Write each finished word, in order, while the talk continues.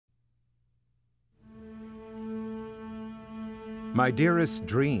My dearest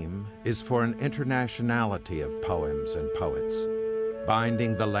dream is for an internationality of poems and poets,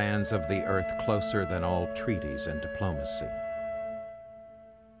 binding the lands of the earth closer than all treaties and diplomacy.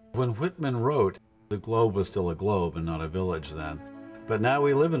 When Whitman wrote, the globe was still a globe and not a village then. But now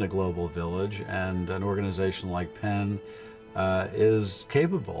we live in a global village, and an organization like PEN is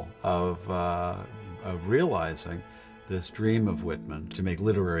capable of realizing this dream of Whitman to make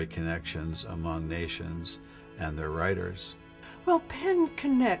literary connections among nations and their writers. Well, PEN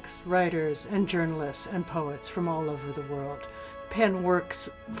connects writers and journalists and poets from all over the world. PEN works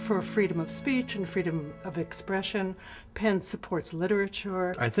for freedom of speech and freedom of expression. PEN supports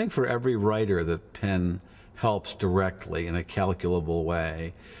literature. I think for every writer that PEN helps directly in a calculable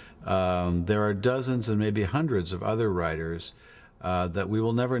way, there are dozens and maybe hundreds of other writers that we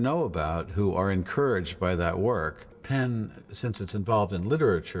will never know about who are encouraged by that work. PEN, since it's involved in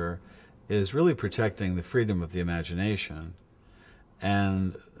literature, is really protecting the freedom of the imagination.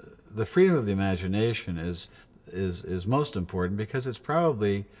 And the freedom of the imagination is most important because it's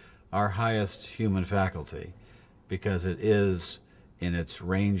probably our highest human faculty, because it is in its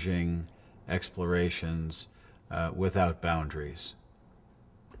ranging explorations without boundaries.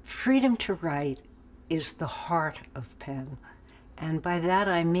 Freedom to write is the heart of PEN. And by that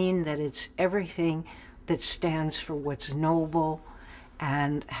I mean that it's everything that stands for what's noble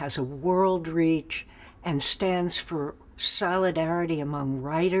and has a world reach and stands for solidarity among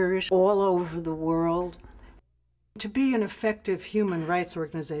writers all over the world. To be an effective human rights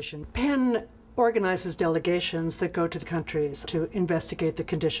organization, PEN organizes delegations that go to the countries to investigate the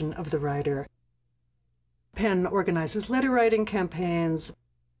condition of the writer. PEN organizes letter writing campaigns,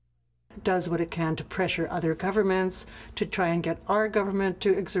 does what it can to pressure other governments, to try and get our government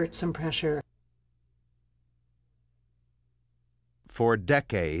to exert some pressure. For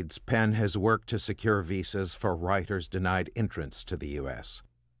decades, PEN has worked to secure visas for writers denied entrance to the U.S.,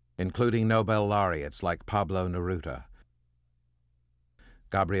 including Nobel laureates like Pablo Neruda,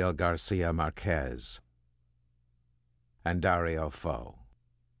 Gabriel Garcia Marquez, and Dario Fo.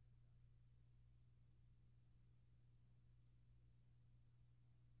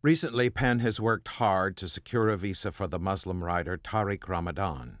 Recently, PEN has worked hard to secure a visa for the Muslim writer Tariq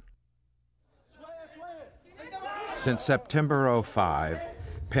Ramadan. Since September '05,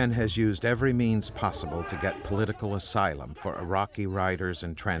 PEN has used every means possible to get political asylum for Iraqi writers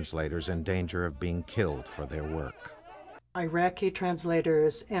and translators in danger of being killed for their work. Iraqi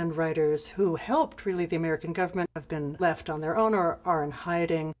translators and writers who helped really the American government have been left on their own or are in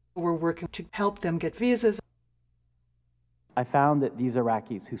hiding. We're working to help them get visas. I found that these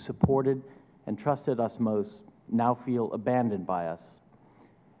Iraqis who supported and trusted us most now feel abandoned by us.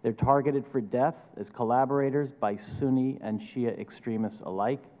 They're targeted for death as collaborators by Sunni and Shia extremists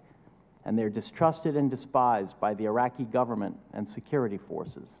alike, and they're distrusted and despised by the Iraqi government and security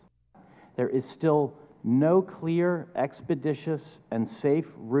forces. There is still no clear, expeditious, and safe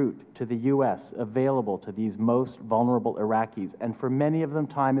route to the U.S. available to these most vulnerable Iraqis, and for many of them,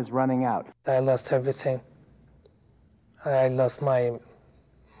 time is running out. I lost everything. I lost my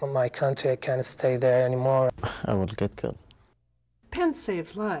country. I can't stay there anymore. I will get killed. PEN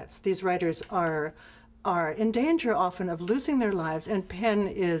saves lives. These writers are in danger often of losing their lives, and PEN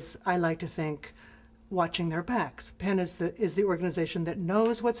is, I like to think, watching their backs. PEN is the organization that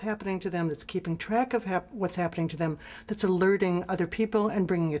knows what's happening to them, that's keeping track of what's happening to them, that's alerting other people and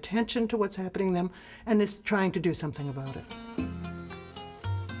bringing attention to what's happening to them, and is trying to do something about it.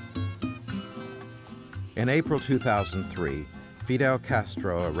 In April 2003, Fidel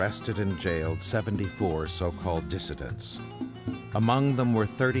Castro arrested and jailed 74 so-called dissidents. Among them were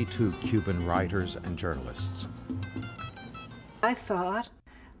 32 Cuban writers and journalists. I thought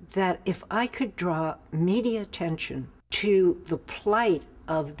that if I could draw media attention to the plight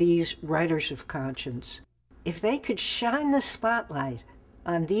of these writers of conscience, if they could shine the spotlight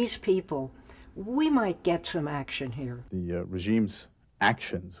on these people, we might get some action here. The regime's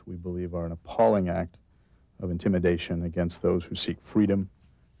actions, we believe, are an appalling act of intimidation against those who seek freedom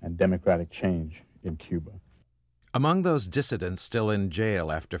and democratic change in Cuba. Among those dissidents still in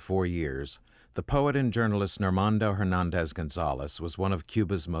jail after 4 years, the poet and journalist Normando Hernandez Gonzalez was one of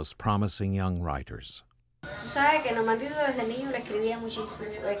Cuba's most promising young writers. Tú sabes que Normandito desde niño le escribía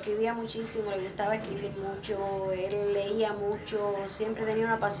muchísimo, le gustaba escribir mucho, él leía mucho, siempre tenía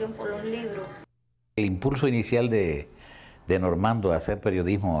una pasión por los libros. El impulso inicial de Normando a hacer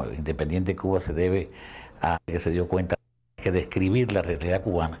periodismo independiente en Cuba se debe a que se dio cuenta que describir la realidad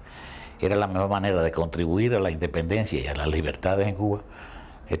cubana era la mejor manera de contribuir a la independencia y a las libertades en Cuba,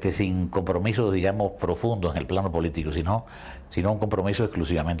 sin compromisos, digamos, profundos en el plano político, sino un compromiso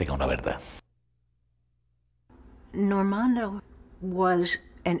exclusivamente con la verdad. Normando was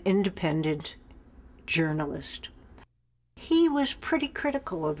an independent journalist. He was pretty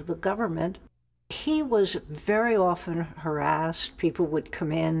critical of the government. He was very often harassed. People would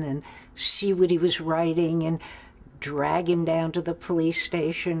come in and see what he was writing and drag him down to the police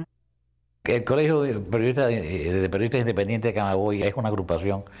station. El Colegio de Periodistas Independientes de Camagüey es una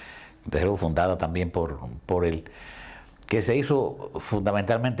agrupación fundada también por él, que se hizo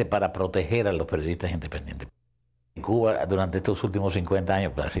fundamentalmente para proteger a los periodistas independientes. En Cuba, durante estos últimos 50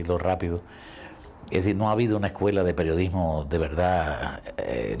 años, para decirlo rápido, es decir, no ha habido una escuela de periodismo de verdad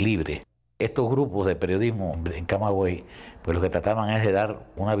libre. Estos grupos de periodismo en Camagüey, pues lo que trataban es de dar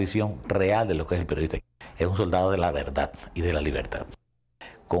una visión real de lo que es el periodista. Es un soldado de la verdad y de la libertad.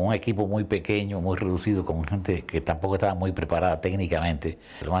 Con un equipo muy pequeño, muy reducido, con gente que tampoco estaba muy preparada técnicamente.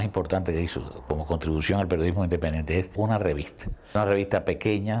 Lo más importante que hizo como contribución al periodismo independiente es una revista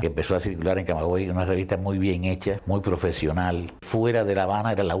pequeña que empezó a circular en Camagüey, una revista muy bien hecha, muy profesional. Fuera de La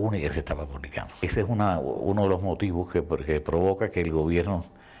Habana era la única que se estaba publicando. Ese es uno de los motivos que provoca que el gobierno,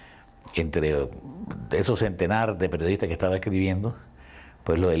 entre esos centenares de periodistas que estaba escribiendo,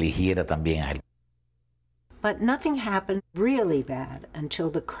 pues lo eligiera también a él. But nothing happened really bad until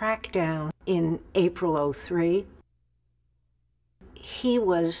the crackdown in April '03. He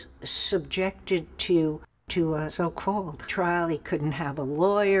was subjected to a so-called trial. He couldn't have a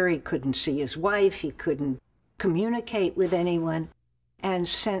lawyer, he couldn't see his wife, he couldn't communicate with anyone, and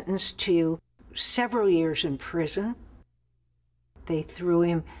sentenced to several years in prison. They threw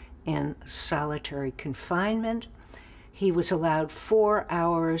him in solitary confinement. He was allowed 4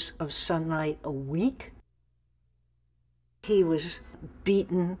 hours of sunlight a week. He was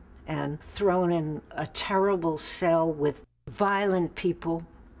beaten and thrown in a terrible cell with violent people,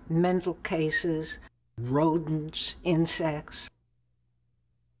 mental cases, rodents, insects.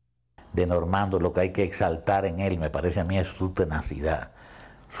 De Normando, lo que hay que exaltar en él, me parece a mí, es su tenacidad,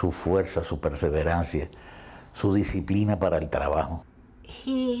 su fuerza, su perseverancia, su disciplina para el trabajo.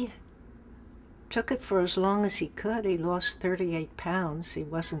 He took it for as long as he could. He lost 38 pounds. He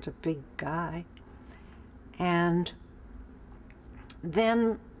wasn't a big guy. And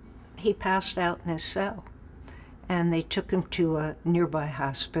then he passed out in his cell, and they took him to a nearby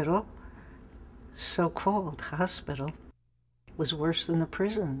hospital, so-called hospital. It was worse than the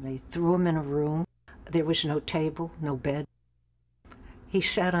prison. They threw him in a room. There was no table, no bed. He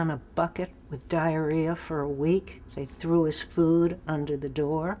sat on a bucket with diarrhea for a week. They threw his food under the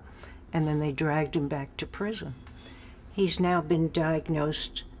door, and then they dragged him back to prison. He's now been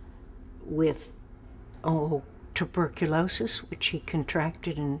diagnosed with, tuberculosis, which he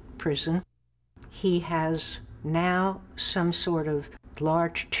contracted in prison. He has now some sort of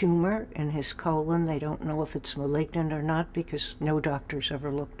large tumor in his colon. They don't know if it's malignant or not because no doctor's ever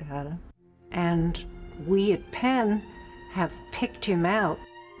looked at it. And we at Penn have picked him out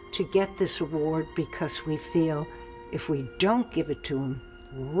to get this award because we feel if we don't give it to him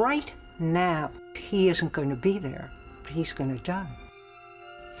right now, he isn't going to be there. He's going to die.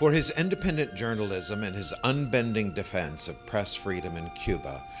 For his independent journalism and his unbending defense of press freedom in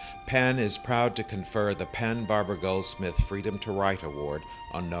Cuba, Penn is proud to confer the Penn Barbara Goldsmith Freedom to Write Award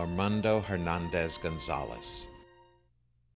on Normando Hernandez Gonzalez.